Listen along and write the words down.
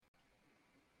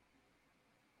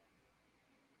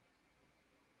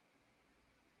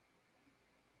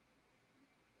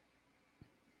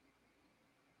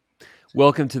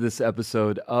Welcome to this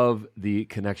episode of the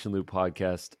Connection Loop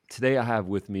podcast. Today I have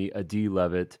with me Adi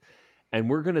Klevit, and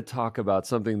we're going to talk about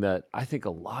something that I think a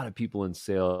lot of people in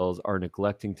sales are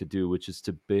neglecting to do, which is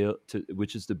to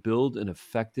build an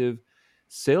effective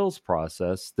sales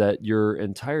process that your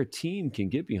entire team can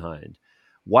get behind.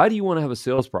 Why do you want to have a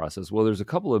sales process? Well, there's a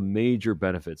couple of major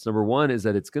benefits. Number one is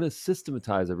that it's going to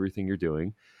systematize everything you're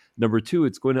doing. Number two,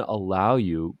 it's going to allow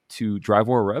you to drive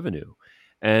more revenue.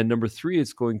 And number three,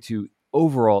 it's going to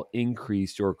overall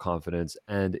increase your confidence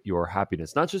and your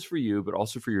happiness, not just for you, but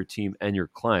also for your team and your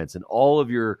clients and all of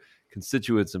your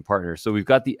constituents and partners. So we've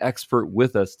got the expert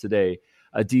with us today.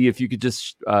 Adi, if you could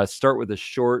just start with a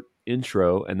short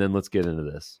intro and then let's get into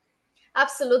this.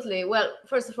 Absolutely. Well,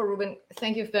 first of all, Ruben,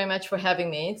 thank you very much for having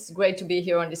me. It's great to be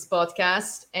here on this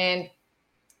podcast. And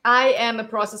I am a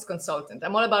process consultant.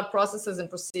 I'm all about processes and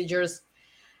procedures.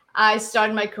 I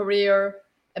started my career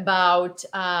about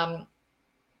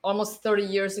almost 30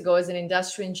 years ago as an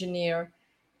industrial engineer.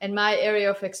 And my area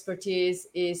of expertise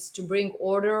is to bring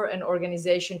order and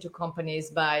organization to companies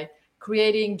by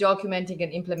creating, documenting,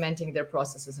 and implementing their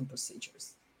processes and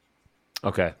procedures.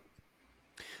 Okay.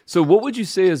 So what would you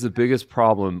say is the biggest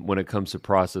problem when it comes to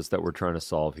process that we're trying to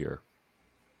solve here?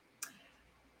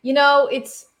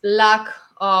 It's lack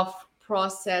of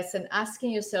process and asking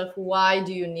yourself, why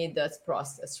do you need that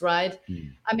process, right?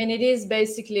 I mean, it is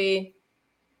basically,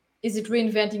 is it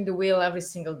reinventing the wheel every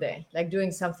single day, like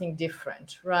doing something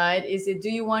different, right? Do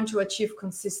you want to achieve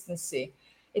consistency?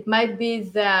 It might be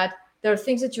that there are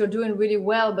things that you're doing really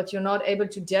well, but you're not able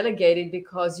to delegate it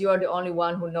because you are the only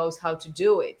one who knows how to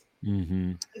do it.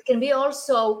 Mm-hmm. It can be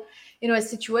also, a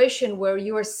situation where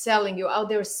you're out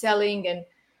there selling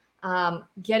and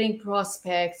getting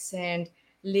prospects and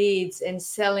leads and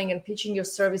selling and pitching your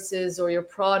services or your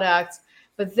products.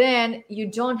 But then you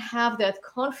don't have that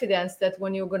confidence that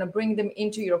when you're going to bring them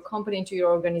into your company, into your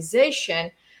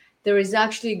organization, there is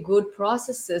actually good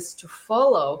processes to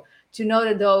follow to know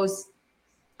that those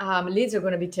leads are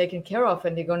going to be taken care of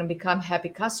and they're going to become happy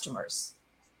customers.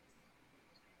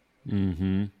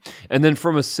 Mm-hmm. And then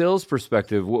from a sales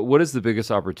perspective, what is the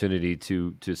biggest opportunity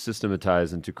to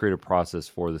systematize and to create a process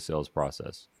for the sales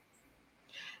process?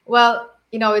 Well,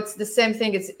 it's the same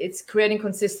thing. It's creating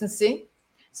consistency.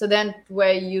 So then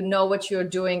where you know what you're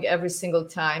doing every single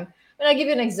time. And I'll give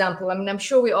you an example. I mean, I'm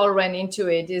sure we all ran into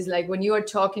it, is like when you are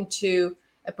talking to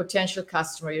a potential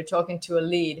customer, you're talking to a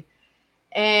lead,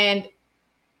 and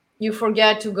you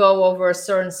forget to go over a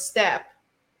certain step.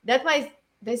 That might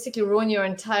basically ruin your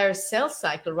entire sales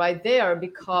cycle right there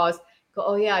because,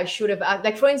 oh yeah, I should have asked.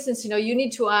 Like, for instance, you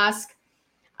need to ask,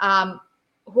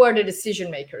 who are the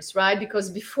decision makers, right? Because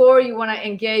before you want to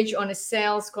engage on a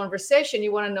sales conversation,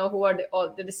 you want to know who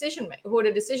the decision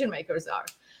makers are.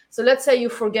 So let's say you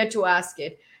forget to ask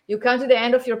it. You come to the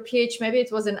end of your pitch, maybe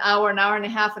it was an hour and a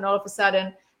half, and all of a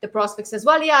sudden the prospect says,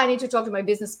 well, yeah, I need to talk to my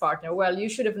business partner. Well, you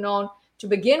should have known to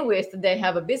begin with that they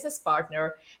have a business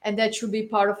partner, and that should be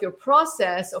part of your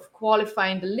process of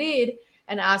qualifying the lead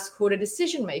and ask who the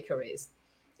decision maker is.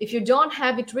 If you don't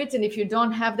have it written, if you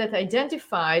don't have that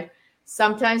identified,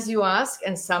 sometimes you ask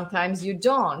and sometimes you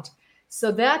don't.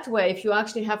 So that way, if you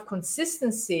actually have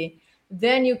consistency,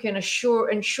 then you can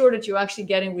ensure that you're actually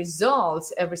getting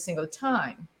results every single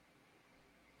time.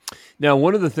 Now,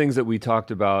 one of the things that we talked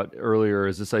about earlier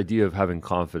is this idea of having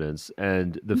confidence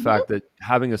and the fact that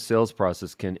having a sales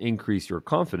process can increase your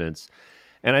confidence.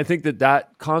 And I think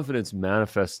that confidence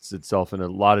manifests itself in a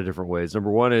lot of different ways.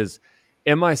 Number one is,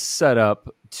 am I set up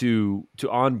to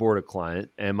onboard a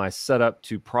client? Am I set up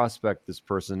to prospect this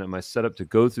person? Am I set up to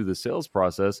go through the sales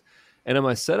process? And am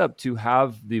I set up to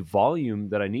have the volume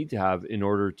that I need to have in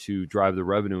order to drive the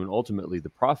revenue and ultimately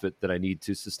the profit that I need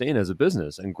to sustain as a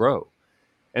business and grow?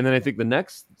 And then I think the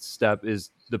next step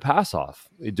is the pass off.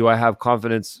 Do I have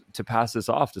confidence to pass this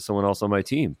off to someone else on my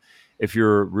team? If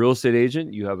you're a real estate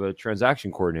agent, you have a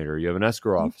transaction coordinator, you have an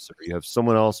escrow officer, you have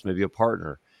someone else, maybe a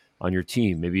partner on your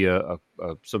team, maybe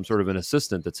some sort of an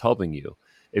assistant that's helping you.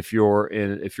 If you're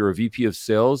a VP of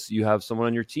sales, you have someone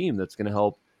on your team that's going to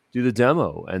help do the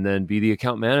demo and then be the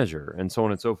account manager and so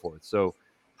on and so forth. So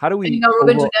how do we?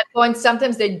 Ruben, to that point,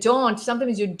 sometimes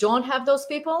you don't have those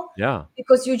people. Yeah.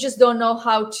 Because you just don't know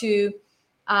how to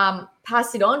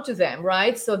pass it on to them,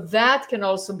 right? So that can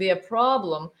also be a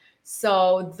problem.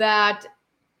 So that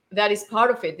is part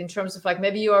of it in terms of, like,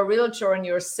 maybe you're a realtor and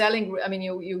you're selling. I mean,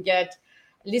 you get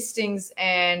listings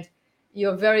and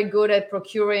you're very good at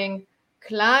procuring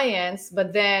clients,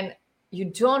 but then you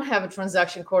don't have a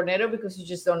transaction coordinator because you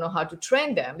just don't know how to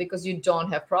train them because you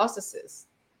don't have processes.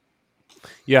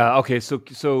 Yeah. Okay.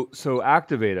 So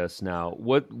activate us now.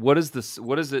 What is this?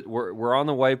 What is it? We're on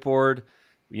the whiteboard.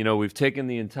 We've taken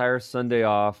the entire Sunday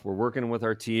off. We're working with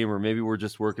our team, or maybe we're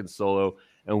just working solo,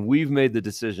 and we've made the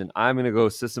decision. I'm going to go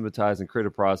systematize and create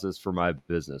a process for my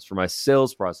business, for my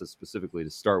sales process specifically to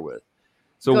start with.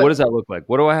 So what Good. does that look like?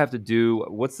 What do I have to do?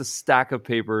 What's the stack of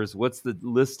papers? What's the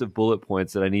list of bullet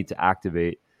points that I need to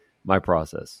activate my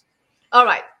process? All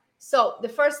right. So the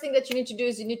first thing that you need to do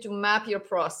is you need to map your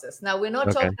process. Now, we're not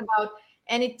Okay. talking about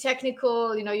any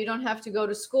technical, you don't have to go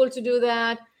to school to do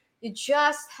that. You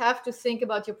just have to think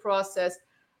about your process.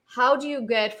 How do you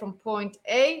get from point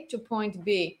A to point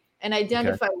B and Okay.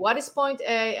 identify what is point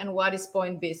A and what is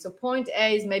point B? So point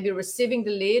A is maybe receiving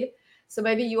the lead. So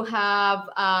maybe you have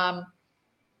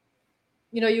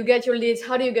you get your leads.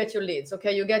 How do you get your leads?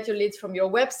 Okay, you get your leads from your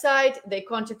website. They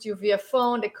contact you via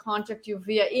phone. They contact you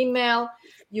via email.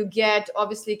 You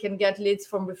obviously can get leads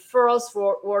from referrals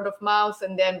for word of mouth,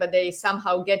 but they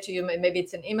somehow get to you. Maybe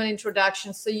it's an email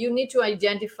introduction. So you need to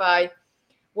identify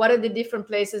what are the different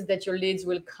places that your leads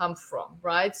will come from,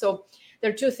 right? So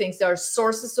there are two things. There are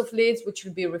sources of leads, which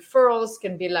will be referrals,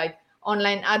 can be like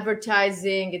online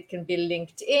advertising, it can be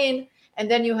LinkedIn. And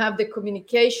then you have the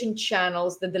communication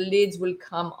channels that the leads will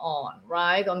come on,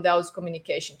 right? On those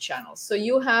communication channels. So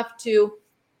you have to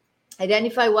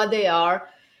identify what they are.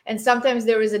 And sometimes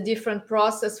there is a different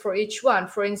process for each one.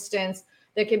 For instance,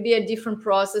 there can be a different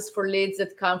process for leads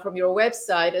that come from your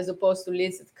website as opposed to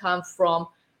leads that come from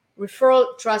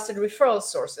trusted referral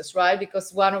sources, right?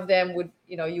 Because one of them would,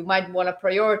 you might want to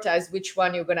prioritize which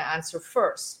one you're going to answer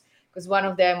first, because one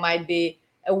of them might be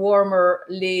a warmer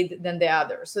lead than the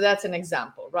other. So that's an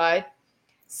example, right?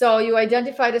 So you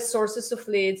identify the sources of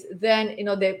leads. Then,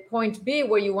 the point B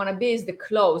where you want to be is the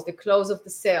close of the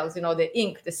sales, the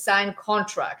ink, the signed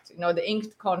contract, the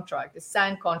inked contract, the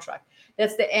signed contract.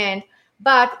 That's the end.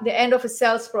 But the end of a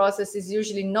sales process is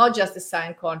usually not just a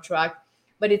signed contract,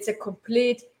 but it's a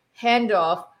complete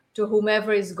handoff to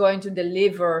whomever is going to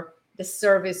deliver the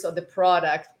service or the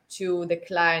product to the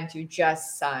client you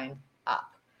just signed up.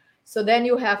 So then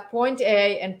you have point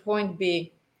A and point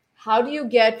B. How do you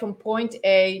get from point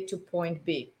A to point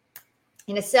B?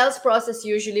 In a sales process,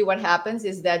 usually what happens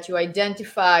is that you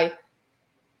identify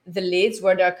the leads,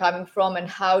 where they're coming from, and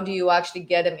how do you actually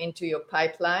get them into your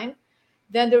pipeline.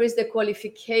 Then there is the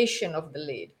qualification of the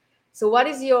lead. So what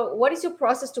is your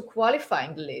process to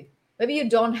qualifying the lead? Maybe you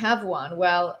don't have one.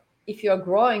 Well, if you're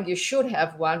growing, you should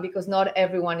have one, because not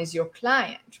everyone is your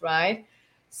client, right?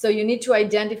 So you need to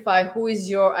identify who is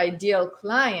your ideal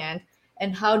client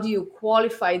and how do you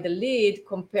qualify the lead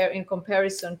in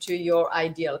comparison to your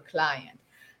ideal client.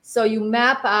 So you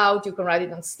map out, you can write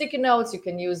it on sticky notes, you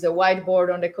can use a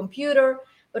whiteboard on the computer,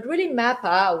 but really map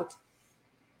out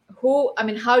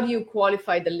how do you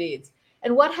qualify the leads?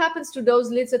 And what happens to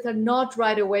those leads that are not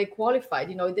right away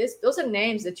qualified? Those are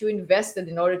names that you invested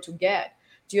in order to get.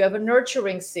 Do you have a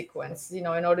nurturing sequence, in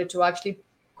order to actually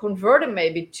convert them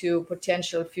maybe to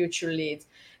potential future leads?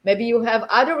 Maybe you have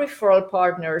other referral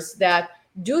partners that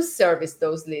do service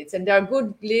those leads, and they are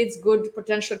good leads, good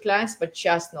potential clients, but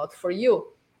just not for you.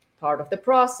 Part of the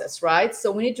process, right?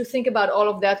 So we need to think about all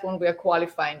of that when we are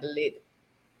qualifying the lead.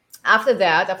 After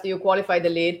that, after you qualify the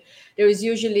lead, there is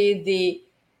usually the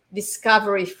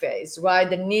discovery phase, right?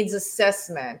 The needs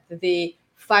assessment, the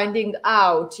finding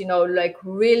out, like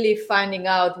really finding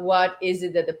out what is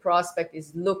it that the prospect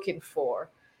is looking for.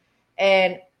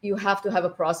 And you have to have a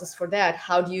process for that.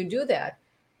 How do you do that?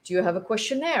 Do you have a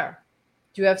questionnaire?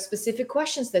 Do you have specific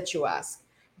questions that you ask?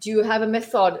 Do you have a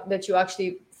method that you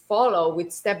actually follow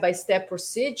with step-by-step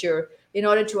procedure in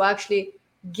order to actually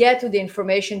get to the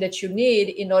information that you need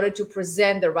in order to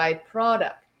present the right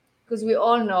product? Because we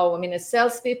all know, as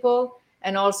salespeople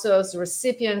and also as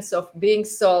recipients of being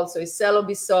sold, so you sell or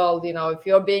be sold, if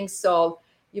you're being sold,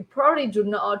 you probably do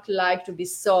not like to be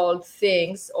sold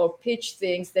things or pitch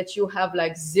things that you have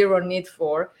like zero need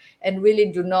for and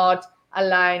really do not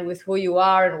align with who you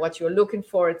are and what you're looking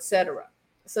for, etc.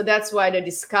 So that's why the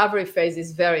discovery phase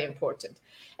is very important.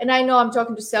 And I know I'm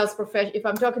talking to if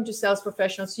I'm talking to sales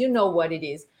professionals, you know what it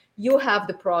is. You have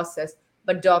the process,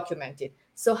 but document it.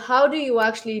 So how do you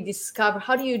actually discover?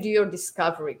 How do you do your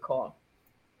discovery call?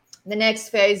 The next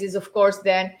phase is, of course,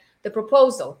 then the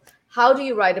proposal. How do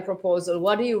you write a proposal?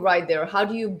 What do you write there? How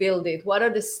do you build it? What are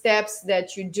the steps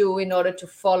that you do in order to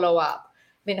follow up?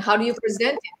 How do you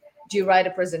present it? Do you write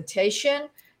a presentation?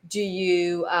 Do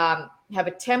you have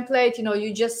a template?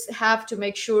 You just have to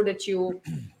make sure that you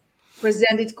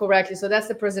present it correctly. So that's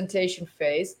the presentation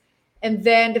phase. And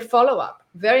then the follow-up,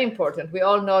 very important. We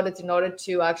all know that in order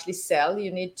to actually sell,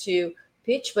 you need to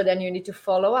pitch, but then you need to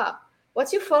follow up.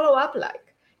 What's your follow-up like?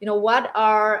 What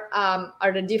are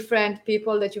the different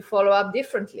people that you follow up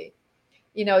differently?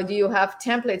 Do you have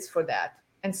templates for that?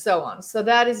 and so on. So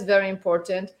that is very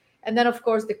important. And then, of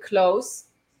course, the close.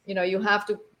 You have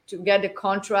to get the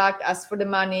contract, ask for the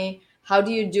money. How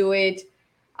do you do it?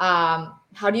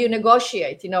 How do you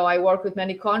negotiate? I work with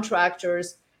many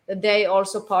contractors that they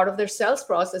also, part of their sales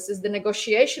process is the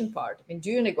negotiation part. I mean, do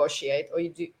you negotiate or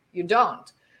you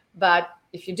don't? But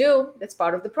if you do, that's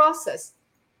part of the process.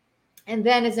 And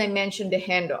then, as I mentioned, the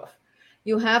handoff.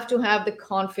 You have to have the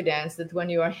confidence that when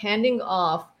you are handing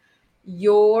off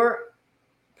your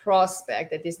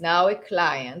prospect that is now a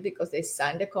client because they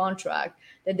signed a contract,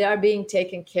 that they are being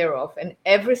taken care of, and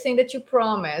everything that you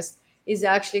promised is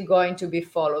actually going to be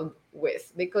followed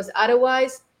with. Because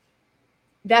otherwise,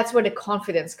 that's where the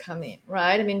confidence come in,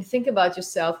 right? I mean, think about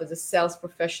yourself as a sales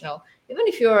professional. Even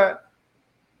if you're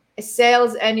a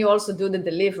sales and you also do the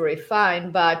delivery, fine.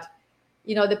 But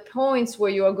the points where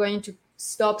you are going to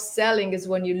stop selling is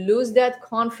when you lose that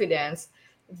confidence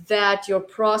that your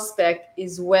prospect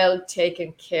is well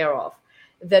taken care of,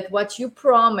 that what you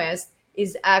promised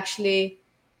is actually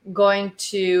going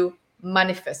to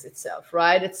manifest itself,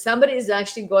 right? That somebody is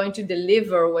actually going to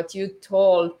deliver what you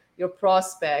told your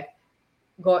prospect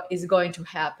is going to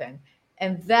happen.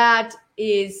 And that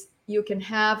is, you can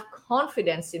have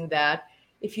confidence in that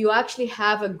if you actually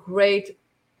have a great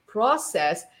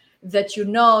process that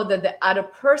that the other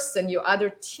person, your other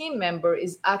team member,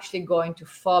 is actually going to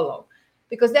follow.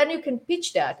 Because then you can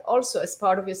pitch that also as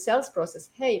part of your sales process.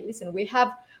 Hey, listen,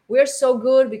 we're so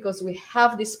good because we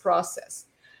have this process.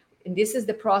 And this is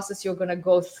the process you're going to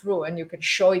go through, and you can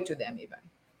show it to them even.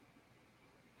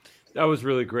 That was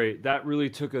really great. That really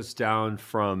took us down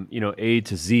from A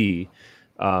to Z.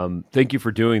 Thank you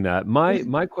for doing that.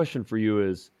 My question for you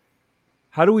is,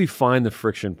 how do we find the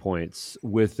friction points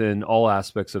within all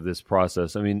aspects of this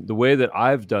process? I mean, the way that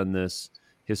I've done this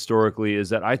historically is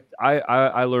that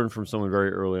I learned from someone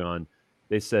very early on.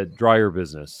 They said, draw your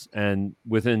business, and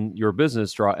within your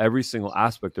business, draw every single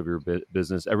aspect of your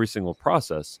business, every single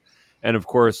process. And of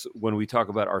course, when we talk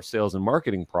about our sales and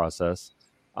marketing process,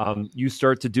 you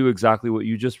start to do exactly what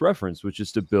you just referenced, which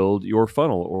is to build your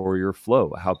funnel or your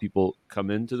flow, how people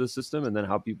come into the system, and then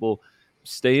how people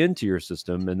stay into your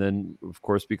system, and then of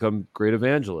course become great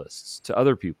evangelists to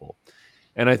other people.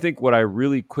 And I think what I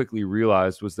really quickly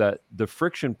realized was that the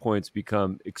friction points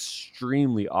become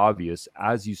extremely obvious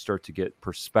as you start to get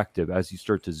perspective, as you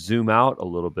start to zoom out a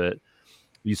little bit.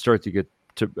 You start to get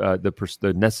to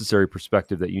the necessary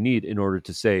perspective that you need in order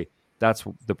to say, that's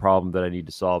the problem that I need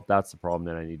to solve. That's the problem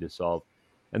that I need to solve.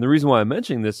 And the reason why I'm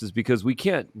mentioning this is because we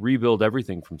can't rebuild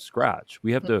everything from scratch.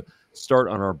 We have to start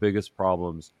on our biggest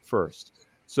problems first.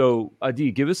 So,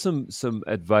 Adi, give us some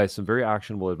advice, some very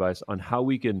actionable advice on how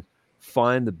we can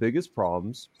find the biggest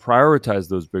problems, prioritize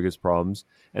those biggest problems,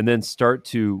 and then start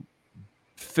to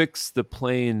fix the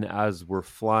plane as we're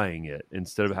flying it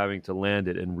instead of having to land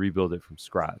it and rebuild it from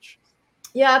scratch.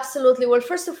 Yeah, absolutely. Well,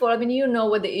 first of all, I mean, you know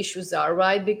what the issues are,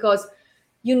 right? Because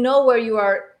you know where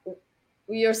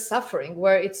you're suffering,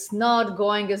 where it's not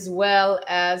going as well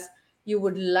as you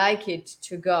would like it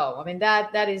to go. I mean,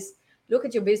 that is, look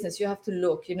at your business. You have to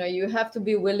look, you have to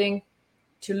be willing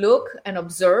to look and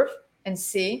observe and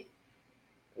see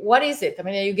what is it. I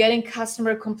mean, are you getting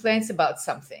customer complaints about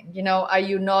something? Are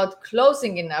you not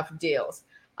closing enough deals?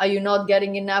 Are you not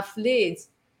getting enough leads?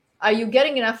 Are you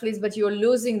getting enough leads, but you're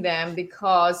losing them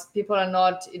because people are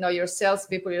not, your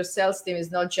salespeople, your sales team is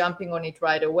not jumping on it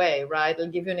right away, right? I'll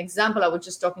give you an example. I was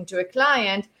just talking to a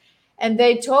client, and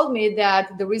they told me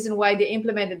that the reason why they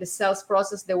implemented the sales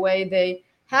process the way they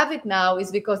have it now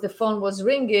is because the phone was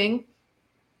ringing,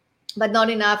 but not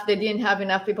enough. They didn't have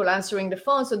enough people answering the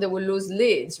phone, so they will lose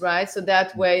leads, right? So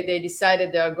that way they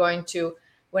decided they're going to,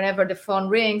 whenever the phone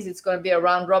rings, it's going to be a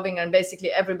round robin, and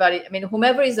basically everybody, I mean,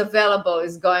 whomever is available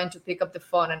is going to pick up the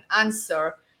phone and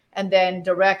answer, and then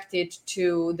direct it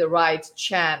to the right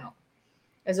channel,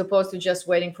 as opposed to just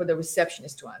waiting for the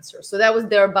receptionist to answer. So that was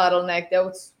their bottleneck. That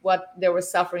was what they were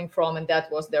suffering from, and that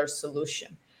was their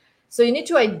solution. So you need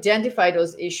to identify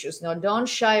those issues. Now, don't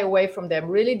shy away from them.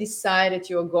 Really decide that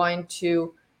you're going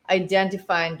to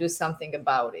identify and do something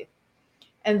about it.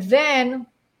 And then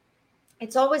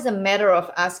it's always a matter of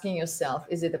asking yourself,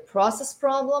 is it a process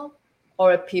problem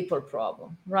or a people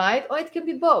problem, right? Or it can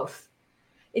be both.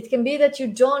 It can be that you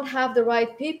don't have the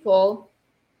right people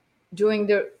doing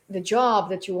the job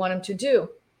that you want them to do.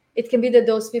 It can be that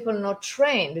those people are not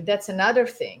trained. That's another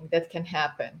thing that can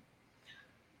happen.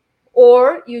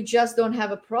 Or you just don't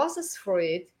have a process for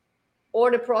it, or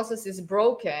the process is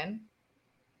broken,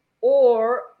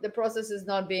 or the process is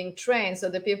not being trained. So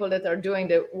the people that are doing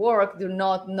the work do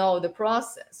not know the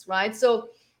process, right? So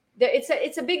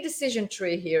it's a big decision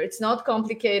tree here. It's not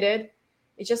complicated.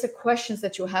 It's just the questions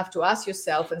that you have to ask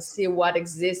yourself and see what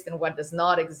exists and what does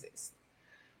not exist.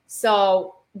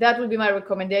 So that would be my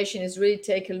recommendation, is really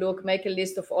take a look, make a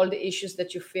list of all the issues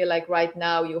that you feel like right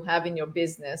now you have in your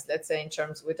business. Let's say in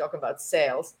terms, we're talking about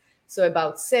sales. So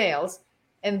about sales,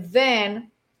 and then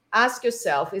ask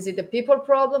yourself, is it a people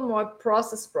problem or a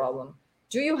process problem?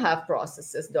 Do you have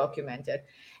processes documented?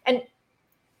 And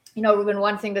Ruben,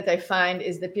 one thing that I find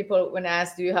is that people, when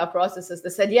asked, do you have processes? They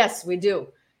said, yes, we do.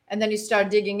 And then you start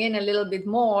digging in a little bit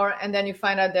more, and then you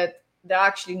find out that they're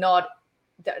actually not,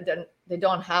 they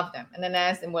don't have them. And then I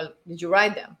ask them, well, did you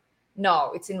write them?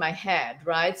 No, it's in my head,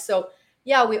 right? So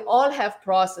yeah, we all have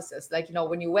processes. Like,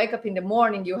 when you wake up in the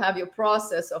morning, you have your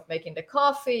process of making the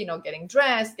coffee, getting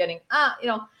dressed,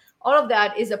 all of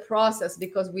that is a process,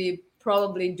 because we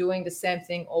probably doing the same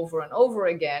thing over and over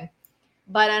again.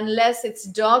 But unless it's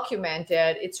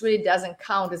documented, it really doesn't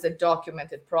count as a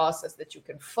documented process that you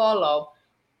can follow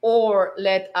or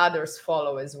let others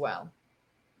follow as well.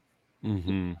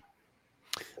 Mm-hmm.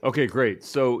 Okay, great.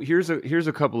 So here's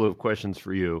a couple of questions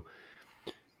for you.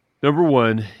 Number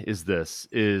one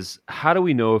is how do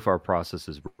we know if our process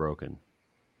is broken?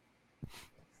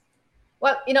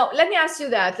 Well, let me ask you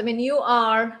that. I mean, you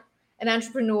are an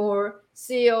entrepreneur,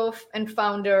 CEO and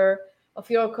founder of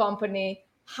your company.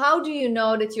 How do you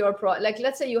know that like,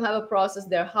 let's say you have a process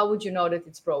there, how would you know that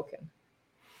it's broken?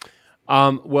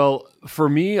 Well, for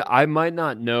me, I might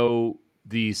not know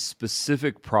the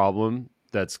specific problem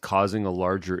that's causing a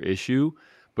larger issue,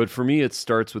 but for me, it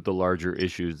starts with the larger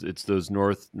issues. It's those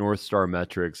North Star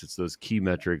metrics. It's those key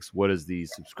metrics. What is the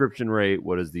subscription rate?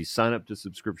 What is the sign up to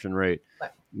subscription rate?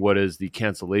 Right. What is the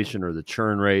cancellation or the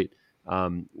churn rate?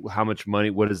 How much money?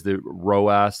 What is the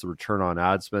ROAS, the return on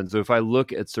ad spend? So if I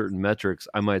look at certain metrics,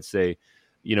 I might say,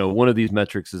 one of these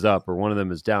metrics is up or one of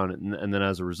them is down. And then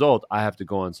as a result, I have to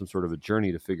go on some sort of a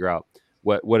journey to figure out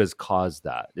what has caused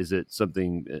that. Is it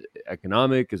something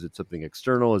economic? Is it something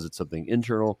external? Is it something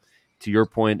internal? To your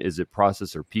point, is it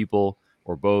process or people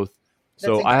or both? That's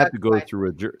So I have to exactly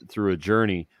go right. through a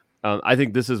journey. I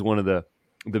think this is one of the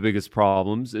biggest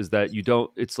problems, is that you don't.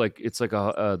 It's like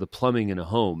the plumbing in a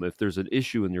home. If there's an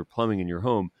issue in your plumbing in your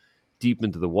home, deep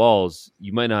into the walls,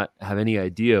 you might not have any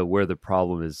idea where the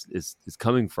problem is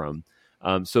coming from.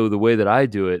 So the way that I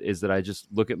do it is that I just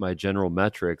look at my general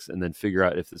metrics and then figure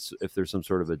out if there's some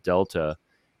sort of a delta,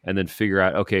 and then figure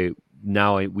out, okay,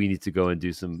 now we need to go and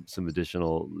do some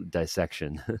additional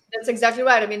dissection. That's exactly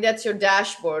right. I mean, that's your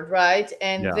dashboard, right?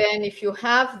 And Yeah. then if you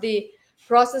have the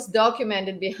process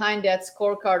documented behind that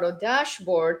scorecard or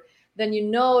dashboard, then you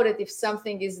know that if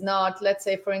something is not, let's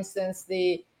say, for instance,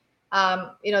 there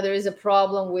is a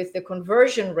problem with the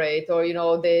conversion rate, or,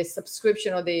 the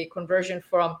subscription or the conversion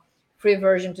from free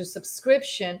version to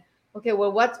subscription. Okay,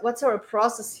 well, what's our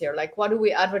process here? Like, what do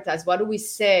we advertise? What do we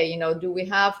say? Do we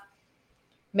have,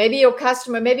 maybe your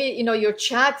customer, maybe your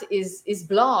chat is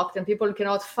blocked and people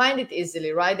cannot find it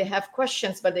easily, right? They have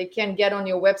questions, but they can't get on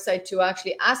your website to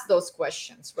actually ask those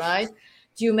questions, right?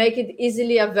 Do you make it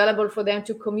easily available for them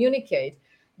to communicate?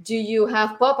 Do you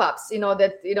have pop-ups,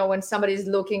 that when somebody is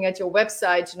looking at your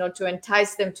website, to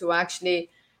entice them to actually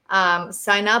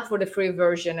sign up for the free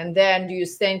version? And then do you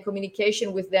stay in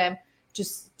communication with them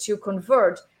to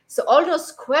convert? So all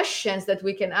those questions that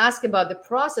we can ask about the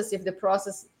process,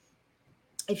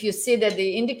 if you see that the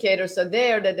indicators are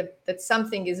there that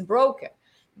something is broken.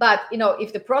 But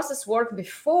if the process worked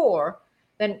before,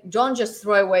 then don't just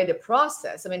throw away the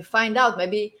process. I mean, find out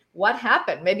maybe what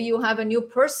happened. Maybe you have a new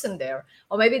person there,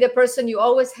 or maybe the person you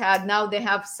always had, now they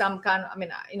have some kind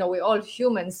of, we're all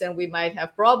humans and we might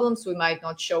have problems. We might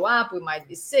not show up. We might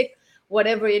be sick,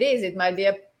 whatever it is. It might be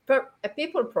a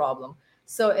people problem.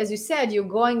 So as you said, you're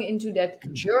going into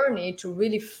that journey to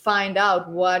really find out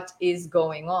what is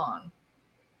going on.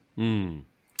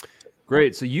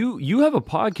 Great. So you have a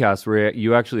podcast where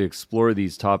you actually explore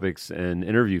these topics and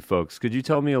interview folks. Could you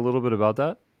tell me a little bit about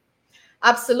that?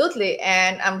 Absolutely.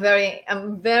 And I'm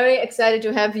very excited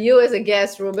to have you as a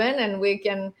guest, Ruben, and we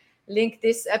can link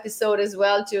this episode as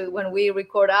well to when we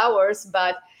record ours.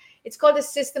 But it's called the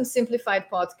System Simplified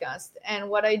Podcast. And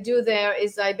what I do there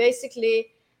is I basically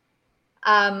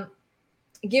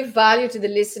give value to the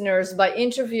listeners by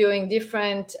interviewing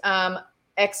different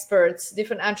experts,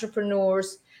 different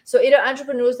entrepreneurs. So either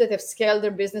entrepreneurs that have scaled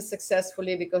their business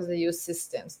successfully because they use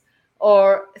systems,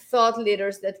 or thought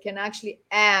leaders that can actually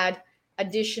add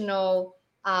additional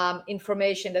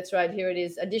information. That's right, here it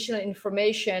is, additional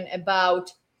information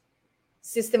about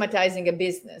systematizing a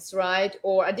business, right?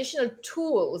 Or additional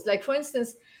tools. Like, for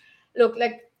instance, look,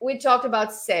 like we talked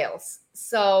about sales.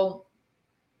 So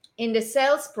in the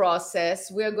sales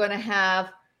process, we're going to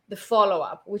have the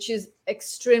follow-up, which is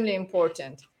extremely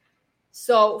important.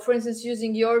 So, for instance,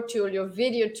 using your tool, your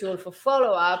video tool for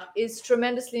follow up is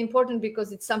tremendously important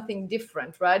because it's something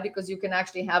different, right? Because you can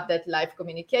actually have that live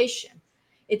communication.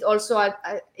 It's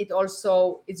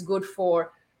good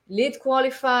for lead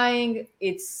qualifying.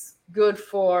 It's good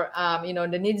for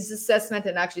the needs assessment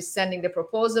and actually sending the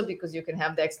proposal because you can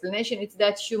have the explanation. It's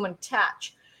that human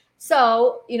touch.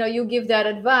 So, you give that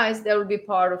advice. That will be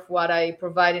part of what I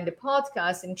provide in the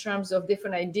podcast in terms of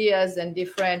different ideas and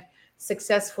different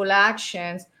successful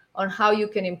actions on how you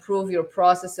can improve your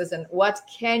processes and what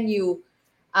can you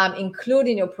include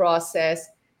in your process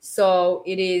so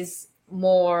it is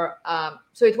more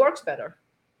so it works better.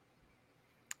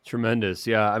 Tremendous.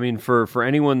 Yeah. I mean, for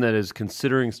anyone that is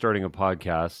considering starting a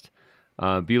podcast,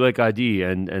 be like ID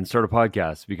and start a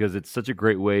podcast, because it's such a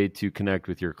great way to connect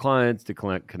with your clients, to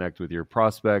connect with your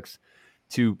prospects,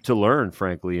 to learn,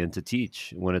 frankly, and to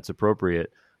teach when it's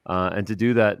appropriate, and to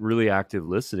do that really active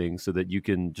listening so that you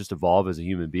can just evolve as a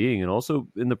human being, and also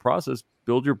in the process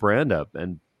build your brand up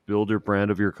and build your brand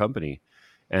of your company.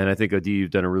 And I think, Adi, you've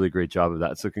done a really great job of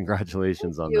that. So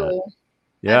congratulations on that. You, I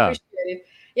Yeah. appreciate it.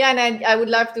 Yeah, and I would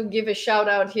love to give a shout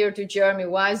out here to Jeremy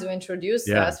Wise, who introduced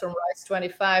Yeah. us from Rise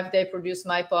 25. They produced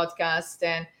my podcast,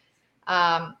 and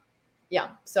yeah,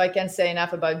 so I can't say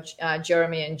enough about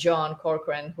Jeremy and John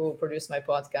Corcoran, who produced my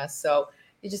podcast. So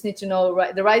you just need to know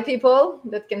the right people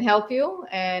that can help you.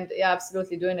 And yeah,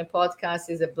 absolutely, doing a podcast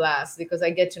is a blast because I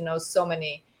get to know so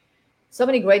many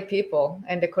great people,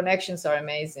 and the connections are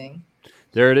amazing.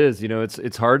 There it is.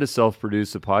 It's hard to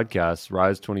self-produce a podcast.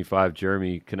 Rise 25,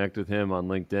 Jeremy, connect with him on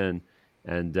LinkedIn,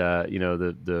 and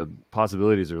the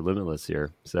possibilities are limitless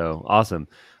here. So awesome.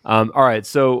 All right,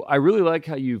 so I really like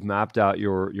how you've mapped out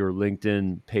your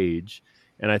LinkedIn page,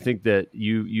 and I think that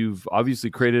you've obviously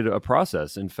created a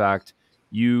process. In fact,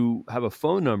 you have a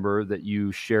phone number that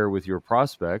you share with your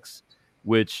prospects,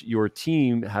 which your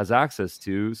team has access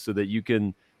to, so that you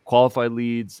can qualify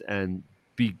leads and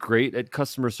be great at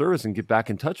customer service and get back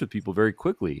in touch with people very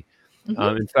quickly.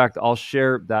 Mhm. In fact, I'll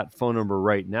share that phone number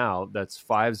right now. That's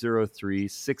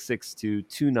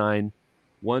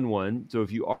 503-662-2911. So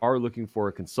if you are looking for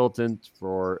a consultant,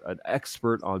 for an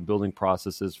expert on building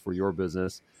processes for your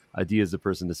business, Idea is the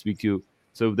person to speak to.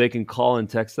 So they can call and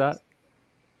text that.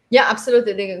 Yeah,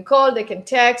 absolutely. They can call, they can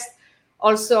text,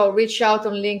 also reach out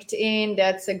on LinkedIn.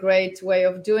 That's a great way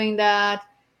of doing that.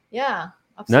 Yeah,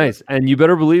 absolutely. Nice. And you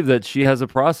better believe that she has a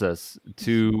process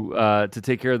to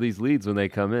take care of these leads when they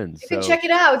come in. You can So check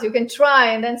it out. You can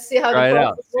try and then see how the try it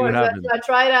out, process see what works. happens.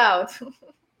 Try it out.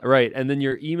 Right. And then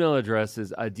your email address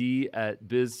is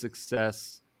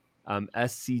adi@bizsuccess,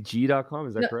 scg.com.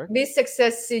 Is that No, correct?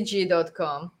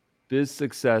 bsuccesscg.com.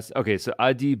 BizSuccess. Okay. So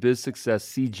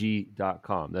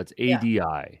idbizsuccesscg.com. That's Yeah,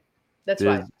 ADI, that's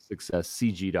right.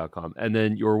 bizsuccesscg.com. And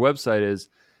then your website is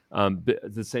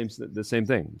the same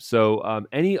thing. So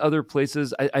any other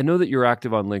places? I know that you're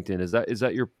active on LinkedIn. Is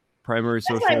that your primary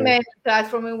That's my social? main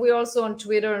platform. And we're also on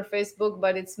Twitter and Facebook,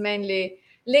 but it's mainly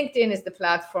LinkedIn is the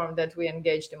platform that we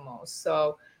engage the most.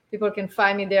 So people can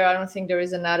find me there. I don't think there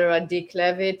is another D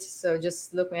Klevit. So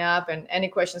just look me up, and any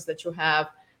questions that you have,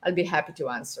 I'll be happy to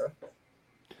answer.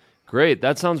 Great.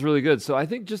 That sounds really good. So I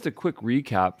think just a quick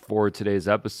recap for today's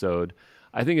episode.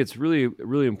 I think it's really,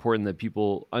 really important that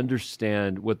people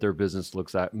understand what their business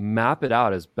looks like, map it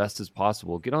out as best as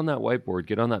possible. Get on that whiteboard,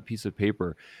 get on that piece of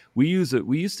paper. We used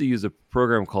to use a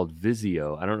program called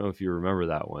Visio. I don't know if you remember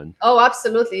that one. Oh,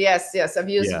 absolutely. Yes, yes. I've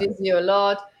used Yeah. Visio a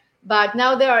lot. But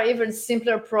now there are even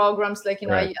simpler programs like, I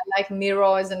Correct. like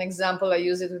Miro as an example. I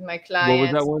use it with my What was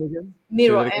that clients. one again? Say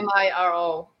Miro, that again.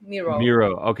 Miro, Miro.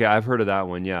 Miro. Okay, I've heard of that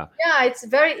one. Yeah. Yeah, it's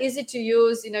very easy to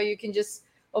use. You can just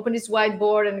open this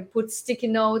whiteboard and put sticky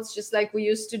notes just like we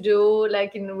used to do,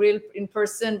 like in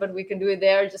person, but we can do it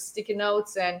there, just sticky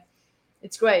notes, and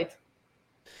it's great.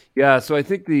 Yeah, so I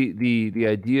think the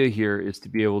idea here is to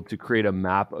be able to create a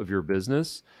map of your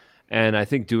business, and I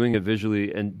think doing it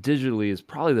visually and digitally is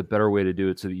probably the better way to do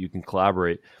it so that you can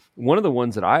collaborate. One of the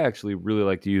ones that I actually really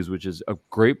like to use, which is a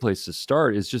great place to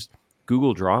start, is just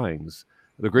Google Drawings.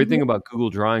 The great thing Mhm. about Google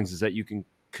Drawings is that you can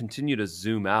continue to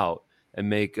zoom out and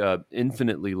make a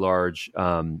infinitely large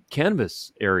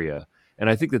canvas area. And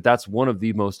I think that that's one of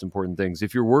the most important things.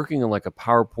 If you're working on like a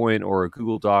PowerPoint or a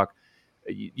Google Doc,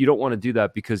 you don't want to do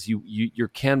that because your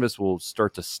canvas will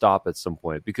start to stop at some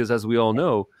point, because as we all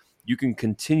know, you can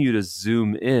continue to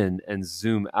zoom in and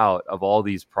zoom out of all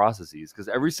these processes, because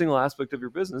every single aspect of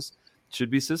your business should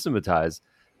be systematized.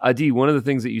 Adi, one of the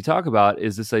things that you talk about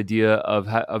is this idea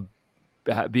of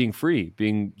being free,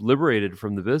 being liberated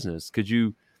from the business. Could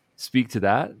you speak to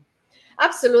that?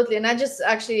 Absolutely. And I just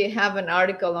actually have an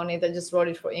article on it. I just wrote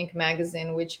it for Inc.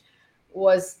 magazine, which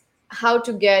was how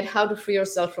to free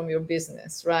yourself from your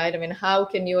business, right? I mean, how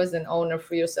can you as an owner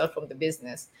free yourself from the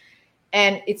business?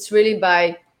 And it's really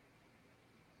by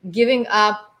giving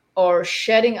up or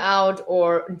shedding out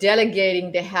or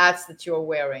delegating the hats that you're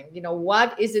wearing.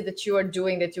 What is it that you are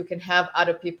doing that you can have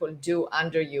other people do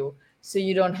under you so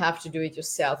you don't have to do it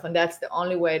yourself? And that's the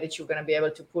only way that you're going to be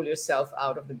able to pull yourself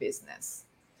out of the business.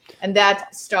 And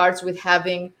that starts with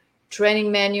having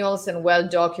training manuals and well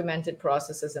documented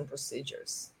processes and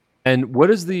procedures. And what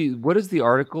is the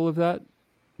article of that?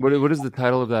 What is the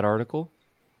title of that article?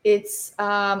 It's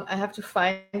I have to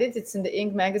find it. It's in the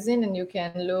Inc. magazine, and you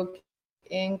can look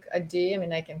Inc. AD. I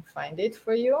mean, I can find it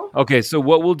for you, Okay, so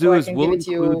what we'll or I do can is give it we'll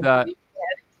to you. include that.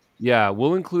 Yeah,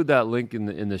 we'll include that link in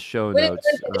the show We'll put notes.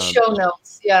 it in the show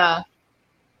notes. Yeah,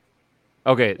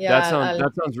 Okay, yeah. I'll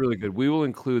that sounds really good. We will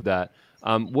include that.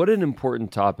 What an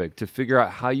important topic to figure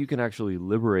out how you can actually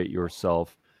liberate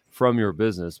yourself from your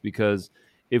business. Because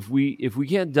if we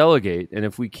can't delegate and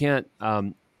if we can't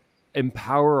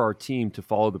empower our team to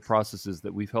follow the processes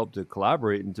that we've helped to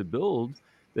collaborate and to build,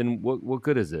 then what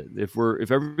good is it? If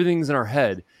everything's in our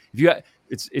head, if you got,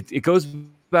 it goes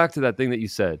back to that thing that you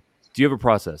said. Do you have a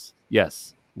process?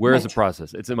 Yes. Where is the right.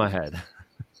 process? It's in my head.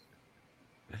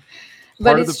 But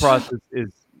part of the it's true. process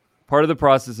is part of the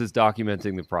process is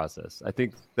documenting the process. I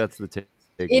think that's the It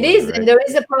takeaway, is, and right? there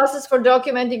is a process for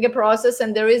documenting a process,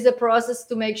 and there is a process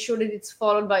to make sure that it's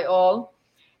followed by all,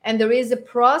 and there is a There you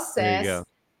process go.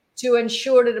 to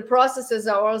ensure that the processes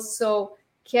are also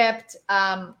kept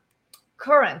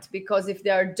current. Because if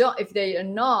they are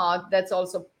not, that's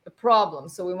also a problem.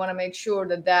 So we want to make sure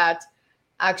that that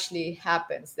actually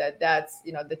happens. That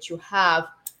you have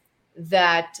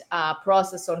that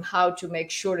process on how to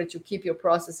make sure that you keep your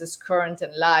processes current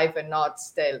and live and not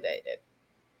stale dated.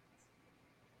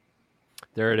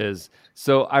 There it is.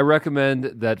 So I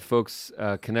recommend that folks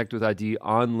connect with ID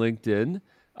on LinkedIn.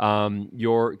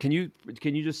 Your can you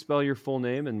just spell your full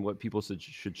name and what people should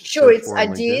Sure, search it's for on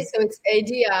ADI, LinkedIn? so it's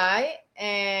ADI,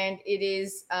 and it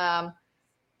is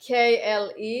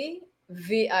Klevit.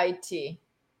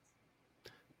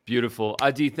 Beautiful.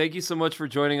 Adi, thank you so much for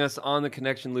joining us on the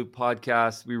Connection Loop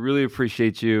podcast. We really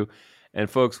appreciate you. And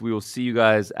folks, we will see you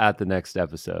guys at the next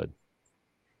episode.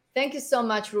 Thank you so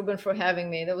much, Ruben, for having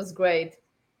me. That was great.